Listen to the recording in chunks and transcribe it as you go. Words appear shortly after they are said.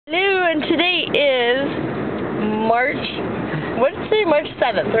and today is March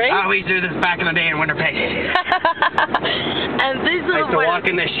 7th, right? We used to do this back in the day in Winnipeg. And these are I used to walk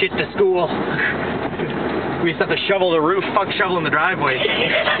in this shit to school. We used to have to shovel the roof, shoveling the driveway.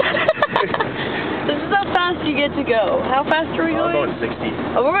 This is how fast you get to go. How fast are we going? I'm going 60.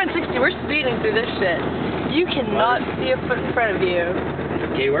 Oh, we're going 60. We're speeding through this shit. You cannot see a foot in front of you.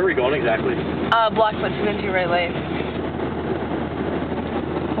 Okay, where are we going exactly? Blackfoot to into right lane.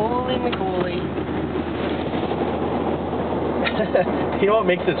 Holy McHoly. You know what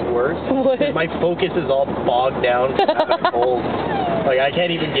makes this worse? What? My focus is all bogged down because I'm cold. Like, I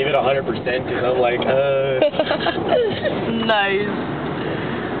can't even give it 100% because I'm like, Nice.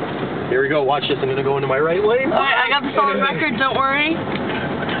 Here we go, watch this, I'm going to go into my right lane. Alright, I got this on record, don't worry.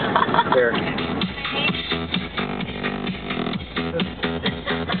 There.